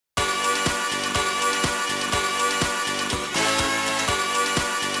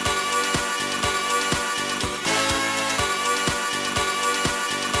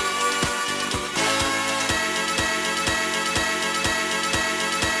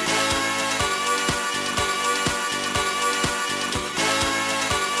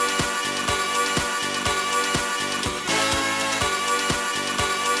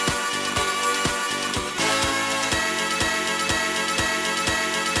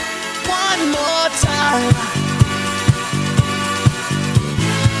One more time.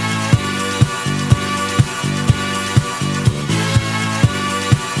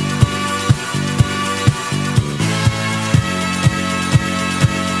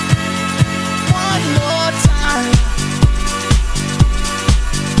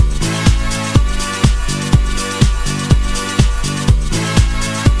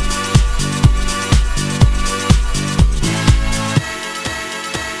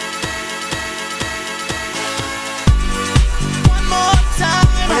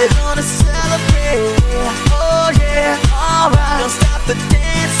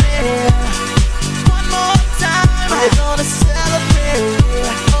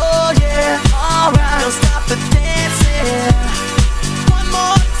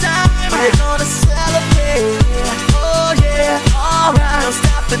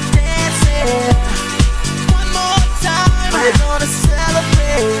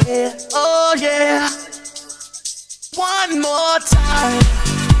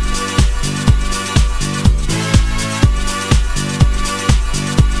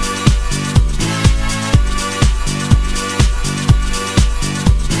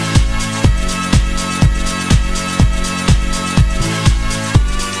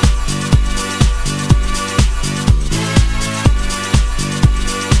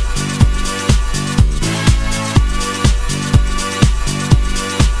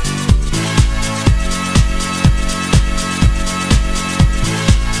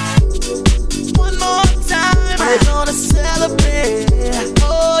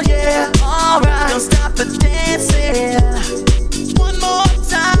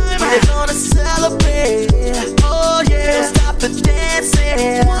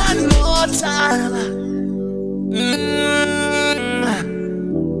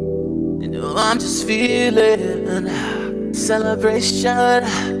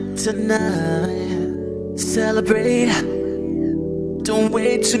 Celebration tonight. Celebrate. Don't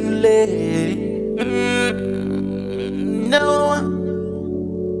wait too late. No,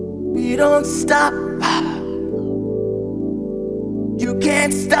 we don't stop. You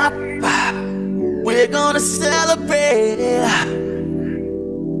can't stop. We're gonna celebrate.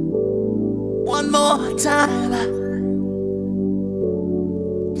 One more time.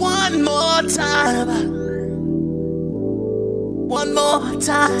 One more time. One more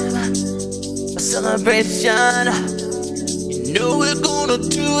time, a celebration. You know we're gonna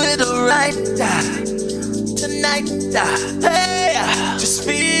do it right tonight. Hey, just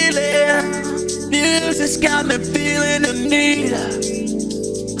feel it. Music's got me feeling the need.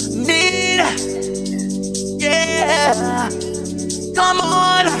 Yeah, come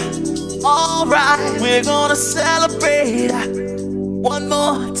on. Alright, we're gonna celebrate one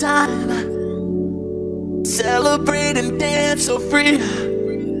more time. Celebrate and dance so free.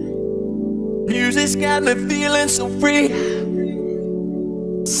 Music's got me feeling so free.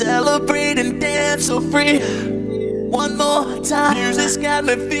 Celebrate and dance so free. One more time. Music's got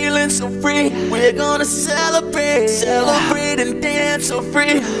me feeling so free. We're gonna celebrate. Celebrate and dance so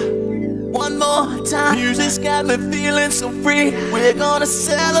free. One more time. Music's got me feeling so free. We're gonna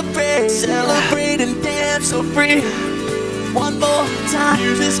celebrate. Celebrate and dance so free. One more time.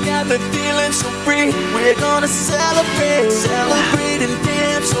 Music's got me feeling so free. We're gonna celebrate. Celebrate and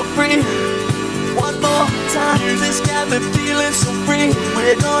dance so free. One more time. Music's got me feeling so free.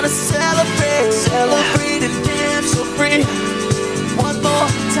 We're gonna celebrate. Celebrate and dance so free. One more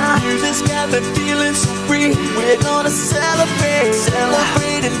time. Music's got me feeling so free. We're gonna celebrate.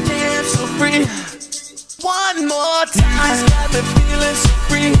 Celebrate and dance so free. One more time. Music's got me feeling so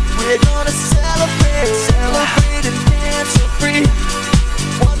free. We're gonna celebrate. Celebrate and dance so free.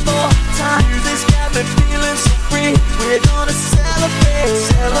 One more time. Music's got me feeling so free. We're gonna celebrate.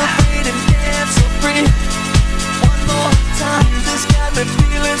 Celebrate and dance so free. One more time. Music's got me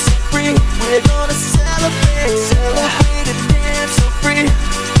feeling so free. We're gonna celebrate. Celebrate and dance so free.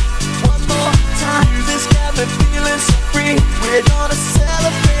 One more time. Music's got me feeling so free. We're gonna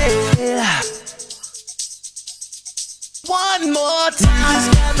celebrate. One more time.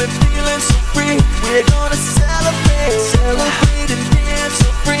 Music's got me feeling so free. We're gonna celebrate. Celebrate and dance so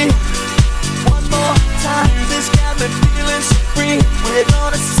free. One more time. Music's got me feeling so free. We're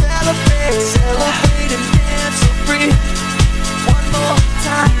gonna celebrate. Celebrate and